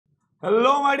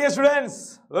Hello, my dear students.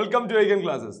 Welcome to Aegon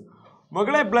Classes.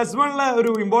 മക്കളെ plus വണ്ണിലെ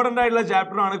ഒരു ഇമ്പോർട്ടൻ്റ് ആയിട്ടുള്ള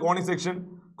ചാപ്റ്റർ ആണ് കോണിക് സെക്ഷൻ.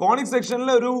 കോണിക്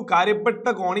സെക്ഷനിലെ ഒരു കാര്യപ്പെട്ട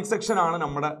കോണിക് സെക്ഷൻ ആണ്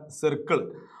നമ്മുടെ സർക്കിൾ.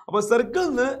 അപ്പോൾ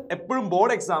സർക്കിളിന് എപ്പോഴും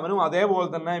ബോർഡ് എക്സാമിനും അതേപോലെ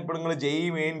തന്നെ ഇപ്പോൾ നിങ്ങൾ ജെഇ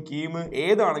മെയിൻ കീം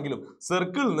ഏതാണെങ്കിലും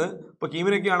സർക്കിളിന് ഇപ്പോൾ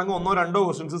കീമിനൊക്കെ ആണെങ്കിൽ ഒന്നോ രണ്ടോ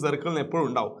ക്വസ്റ്റ്യൻസ് സർക്കിളിന് എപ്പോഴും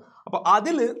ഉണ്ടാവും. അപ്പോൾ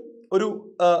അതിൽ ഒരു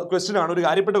ക്വസ്റ്റ്യൻ ആണ്, ഒരു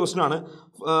കാര്യപ്പെട്ട ക്വസ്റ്റ്യൻ ആണ്,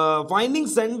 finding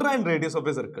centre and radius of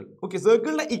A circle. Okay,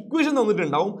 സർക്കിളിൻ്റെ ഇക്വേഷൻ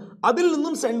തന്നിട്ടുണ്ടാവും, അതിൽ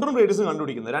നിന്നും സെൻറ്ററും റേഡിയസും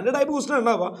കണ്ടുപിടിക്കുന്നത്. രണ്ട് ടൈപ്പ് ക്വസ്റ്റ്യൻ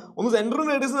ഉണ്ടാവുക. ഒന്ന് സെൻറ്ററും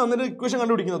റേഡിയസും തന്നിട്ട് ഇക്വേഷൻ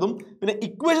കണ്ടുപിടിക്കുന്നതും, പിന്നെ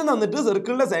ഇക്വേഷൻ തന്നിട്ട്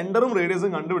സർക്കിളിൻ്റെ സെൻറ്ററും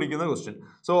റേഡിയസും കണ്ടുപിടിക്കുന്ന ക്വസ്റ്റ്യൻ.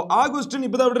 സോ ആ ക്വസ്റ്റ്യൻ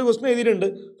ഇപ്പോൾ അവിടെ ഒരു ക്വസ്റ്റ്യൻ എഴുതിയിട്ടുണ്ട്,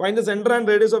 find the centre and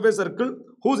radius of A circle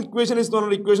whose equation is എന്ന്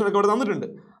പറഞ്ഞ ഇക്വേഷൻ ഒക്കെ അവിടെ തന്നിട്ടുണ്ട്.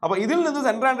 അപ്പോൾ ഇതിൽ നിന്ന്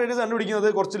സെൻറ്റർ ആൻഡ് റേഡിയസ് കണ്ടുപിടിക്കുന്നത്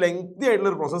കുറച്ച് ലെങ്തി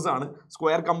ആയിട്ടുള്ള ഒരു പ്രോസസ്സാണ്.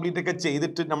 സ്ക്വയർ കംപ്ലീറ്റ് ഒക്കെ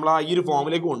ചെയ്തിട്ട് നമ്മൾ ആ ഈ ഒരു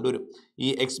ഫോമിലേക്ക് കൊണ്ടുവരും. ഈ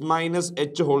X minus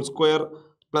H whole square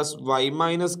plus Y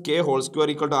minus K whole square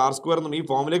equal to R square എന്നുള്ള ഈ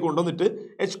ഫോമിലേക്ക് കൊണ്ടുവന്നിട്ട്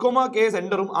എച്ച് കോമ കെ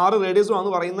സെൻറ്ററും ആറ് റേഡിയസും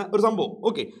ആണെന്ന് പറയുന്ന ഒരു സംഭവം.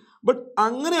 ഓക്കെ, ബട്ട്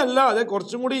അങ്ങനെയല്ലാതെ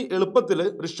കുറച്ചും കൂടി എളുപ്പത്തിൽ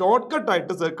ഒരു ഷോർട്ട്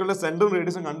കട്ടായിട്ട് സർക്കിളിൻ്റെ സെൻറ്ററും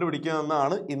റേഡിയസും കണ്ടുപിടിക്കുക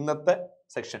എന്നാണ് ഇന്നത്തെ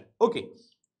സെക്ഷൻ. ഓക്കെ,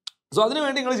 സോ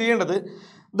അതിനുവേണ്ടി നിങ്ങൾ ചെയ്യേണ്ടത്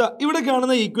ഇവിടെ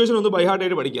കാണുന്ന ഇക്വേഷൻ ഒന്ന് ബൈഹാർട്ട്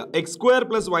ആയിട്ട് പഠിക്കുക. X square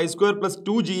plus Y square plus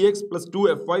 2gx plus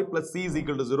 2fy plus c is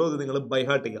equal to 0. ഇത് നിങ്ങൾ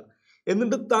ബൈഹാർട്ട് ചെയ്യുക.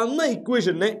 എന്നിട്ട് തന്ന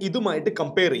ഇക്വേഷനെ ഇതുമായിട്ട്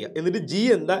കമ്പയർ ചെയ്യുക. എന്നിട്ട് ജി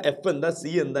എന്താ, എഫ് എന്താ,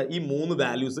 സി എന്താ, ഈ മൂന്ന്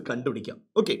വാല്യൂസ് കണ്ടുപിടിക്കാം.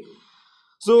 ഓക്കെ,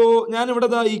 സോ ഞാനിവിടെ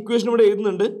ഇക്വേഷൻ ഇവിടെ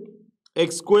എഴുതുന്നുണ്ട്.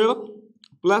 X square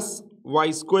plus Y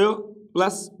square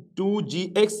plus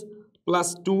 2gx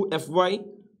plus 2fy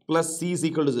plus c is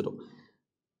equal to 0.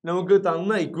 നമുക്ക്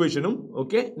തന്ന ഇക്വേഷനും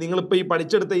ഓക്കെ, നിങ്ങളിപ്പോൾ ഈ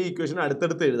പഠിച്ചെടുത്ത ഈ ഇക്വേഷൻ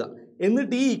അടുത്തടുത്ത് എഴുതുക.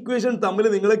 എന്നിട്ട് ഈ ഇക്വേഷൻ തമ്മിൽ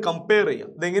നിങ്ങൾ കമ്പയർ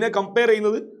ചെയ്യുക. ഇതെങ്ങനെയാണ് കമ്പയർ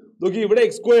ചെയ്യുന്നത് നോക്കി. ഇവിടെ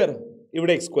എക്സ് സ്ക്വയർ,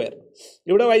 ഇവിടെ എക്സ് സ്ക്വയർ,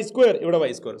 ഇവിടെ വൈ സ്ക്വയർ, ഇവിടെ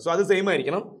വൈ സ്ക്വയർ. സോ അത് സെയിം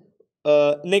ആയിരിക്കണം.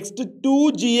 നെക്സ്റ്റ്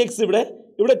 2gx ഇവിടെ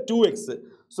 2x.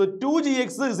 So 2gx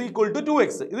is equal to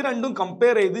 2x. ഇത് രണ്ടും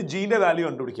കമ്പയർ ചെയ്ത് ജീൻ്റെ വാല്യൂ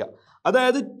കണ്ടുപിടിക്കുക.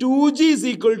 അതായത് 2g ഇസ്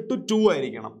ഈക്വൽ ടു 2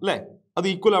 ആയിരിക്കണം അല്ലേ, അത്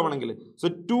ഈക്വൽ ആവണമെങ്കിൽ. So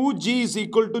 2g is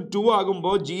equal to 2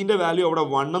 ആകുമ്പോൾ ജീൻ്റെ വാല്യൂ അവിടെ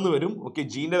 1 എന്ന് വരും. ഓക്കെ,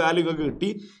 ജീൻ്റെ വാല്യൂ ഒക്കെ കിട്ടി.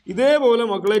 ഇതേപോലെ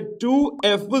മക്കളെ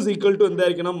 2f ഇസ് ഈക്വൽ ടു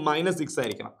എന്തായിരിക്കണം, -6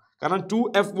 ആയിരിക്കണം. കാരണം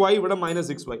 2fy ഇവിടെ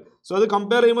 -6y. സോ അത്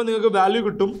കമ്പയർ ചെയ്യുമ്പോൾ നിങ്ങൾക്ക് വാല്യൂ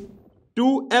കിട്ടും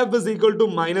 2f ഇസ് ഈക്വൽ ടു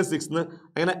 -6 എന്ന്.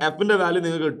 അങ്ങനെ എഫിൻ്റെ വാല്യൂ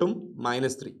നിങ്ങൾക്ക് കിട്ടും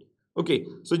 -3. Okay,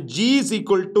 so G is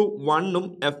equal to 1ഉം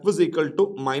F is equal to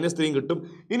 -3 കിട്ടും.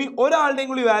 ഇനി ഒരാളുടെയും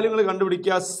കൂടി വാല്യൂ നിങ്ങൾ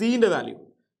കണ്ടുപിടിക്കുക, സീൻ്റെ വാല്യൂ.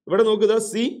 ഇവിടെ നോക്കുക,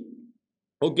 സി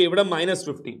ഓക്കെ, ഇവിടെ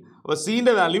 -15. അപ്പോൾ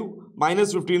സീൻ്റെ വാല്യൂ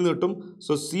 -15 എന്ന് കിട്ടും.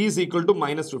 So C is equal to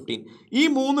 -15. ഈ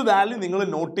മൂന്ന് വാല്യൂ നിങ്ങൾ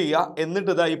നോട്ട് ചെയ്യുക.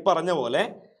 എന്നിട്ട് ഇതാ ഈ പറഞ്ഞ പോലെ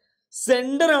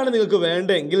സെൻറ്റർ ആണ് നിങ്ങൾക്ക്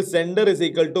വേണ്ടതെങ്കിൽ centre is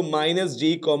equal to -g,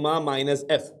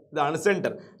 -f. ഇതാണ്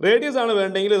സെൻറ്റർ. റേഡിയസ് ആണ്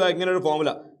വേണ്ടെങ്കിൽ ഇതാ ഇങ്ങനെ ഒരു formula,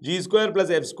 g square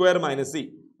plus F square minus C.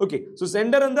 Okay, so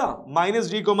centre എന്താ,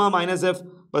 -g, -f.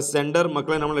 അപ്പോൾ സെൻറ്റർ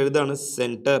മക്കളെ നമ്മൾ എഴുതാണ്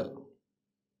centre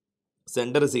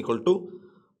is equal to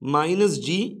 -g,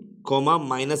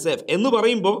 -f എന്ന്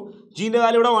പറയുമ്പോൾ ജീൻ്റെ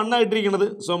വാല്യൂ ഇവിടെ 1 ആയിട്ടിരിക്കുന്നത്.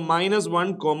 സോ -1,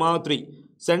 3.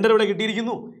 സെൻറ്റർ ഇവിടെ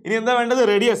കിട്ടിയിരിക്കുന്നു. ഇനി എന്താ വേണ്ടത്,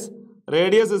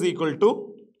 radius is equal to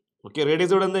okay,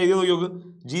 radius ഇവിടെ എന്താ എഴുതി നോക്കി,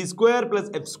 G square plus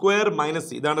F square minus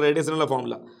C. ഇതാണ് റേഡിയസിനുള്ള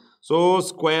formula. So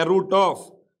square root of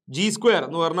G square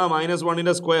എന്ന് പറഞ്ഞാൽ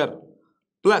 -1ൻ്റെ സ്ക്വയർ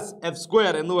പ്ലസ് എഫ്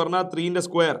സ്ക്വയർ എന്ന് പറഞ്ഞാൽ 3ൻ്റെ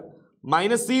സ്ക്വയർ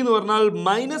മൈനസ് സി എന്ന് പറഞ്ഞാൽ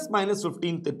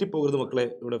 -15. തെറ്റിപ്പോകരുത് മക്കളെ,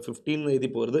 ഇവിടെ 15 എന്ന് എഴുതി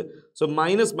പോകരുത്. സോ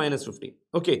 -15.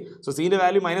 ഓക്കെ, സോ സീൻ്റെ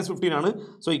വാല്യൂ -15 ആണ്.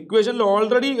 സോ ഇക്വേഷനിൽ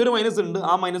ഓൾറെഡി ഒരു മൈനസ് ഉണ്ട്,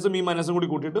 ആ മൈനസും ഈ മൈനസും കൂടി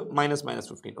കൂട്ടിയിട്ട്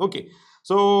 -15. ഓക്കെ,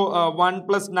 സോ 1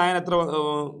 + 9 എത്ര,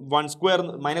 1 സ്ക്വയർ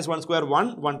 -1 സ്ക്വയർ 1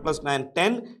 +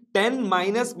 9 10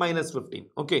 -15.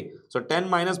 ഓക്കെ, സോ 10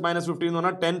 -15 എന്ന്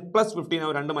പറഞ്ഞാൽ 10 + 15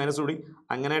 ആവും, 2 മൈനസ് കൂടി,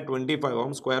 അങ്ങനെ 25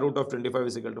 ആവും. Square root of 25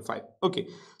 is equal to 5. Okay,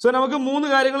 so നമുക്ക്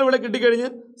 3 കാര്യങ്ങൾ ഇവിടെ കിട്ടിക്കഴിഞ്ഞ്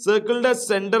സർക്കിളിൻ്റെ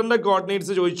സെൻറ്ററിൻ്റെ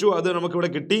കോർഡിനേറ്റ്സ് ചോദിച്ചു, അത്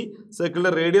നമുക്കിവിടെ കിട്ടി.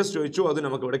 സർക്കിളിൻ്റെ റേഡിയസ് ചോദിച്ചു, അത്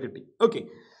നമുക്കിവിടെ കിട്ടി. ഓക്കെ,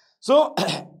 സോ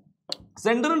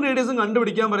സെൻറ്ററും റേഡിയസും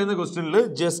കണ്ടുപിടിക്കാൻ പറയുന്ന ക്വസ്റ്റ്യനിൽ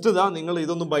ജസ്റ്റ് ഇതാ നിങ്ങൾ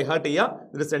ഇതൊന്നും ബൈഹാർട്ട് ചെയ്യുക.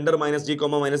 ഇതിൽ സെൻറ്റർ -g,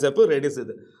 -f, റേഡിയസ്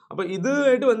ഇത്. അപ്പോൾ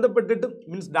ഇതുമായിട്ട് ബന്ധപ്പെട്ടിട്ട്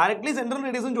മീൻസ് ഡയറക്ട്ലി സെൻറ്ററും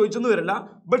റേഡിയസും ചോദിച്ചൊന്നും വരില്ല,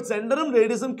 ബട്ട് സെൻറ്ററും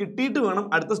റേഡിയസും കിട്ടിയിട്ട് വേണം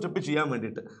അടുത്ത സ്റ്റെപ്പ് ചെയ്യാൻ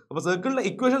വേണ്ടിയിട്ട്. അപ്പോൾ സർക്കിളിൻ്റെ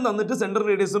ഇക്വേഷൻ തന്നിട്ട് സെൻറ്ററും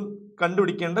റേഡിയസും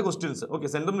കണ്ടുപിടിക്കേണ്ട ക്വസ്റ്റ്യൻസ്. ഓക്കെ,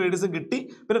 സെൻറ്ററും റേഡിയസും കിട്ടി,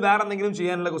 പിന്നെ വേറെ എന്തെങ്കിലും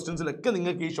ചെയ്യാനുള്ള ക്വസ്റ്റ്യൻസിലൊക്കെ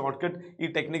നിങ്ങൾക്ക് ഈ ഷോർട്ട് കട്ട്,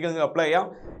 ഈ ടെക്നിക്ക് നിങ്ങൾക്ക് അപ്ലൈ ചെയ്യാം.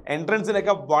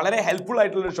 എൻട്രൻസിലൊക്കെ വളരെ ഹെൽപ്ഫുൾ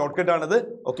ആയിട്ടുള്ളൊരു ഷോർട്ട് കട്ടാണിത്.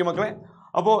 ഓക്കെ മക്കളെ,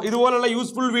 അപ്പോൾ ഇതുപോലുള്ള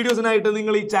യൂസ്ഫുൾ വീഡിയോസിനായിട്ട്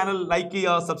നിങ്ങൾ ഈ ചാനൽ ലൈക്ക്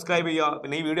ചെയ്യുക, സബ്സ്ക്രൈബ് ചെയ്യുക,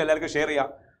 പിന്നെ ഈ വീഡിയോ എല്ലാവർക്കും ഷെയർ ചെയ്യുക.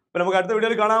 അപ്പോൾ നമുക്ക് അടുത്ത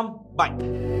വീഡിയോയിൽ കാണാം. ബൈ.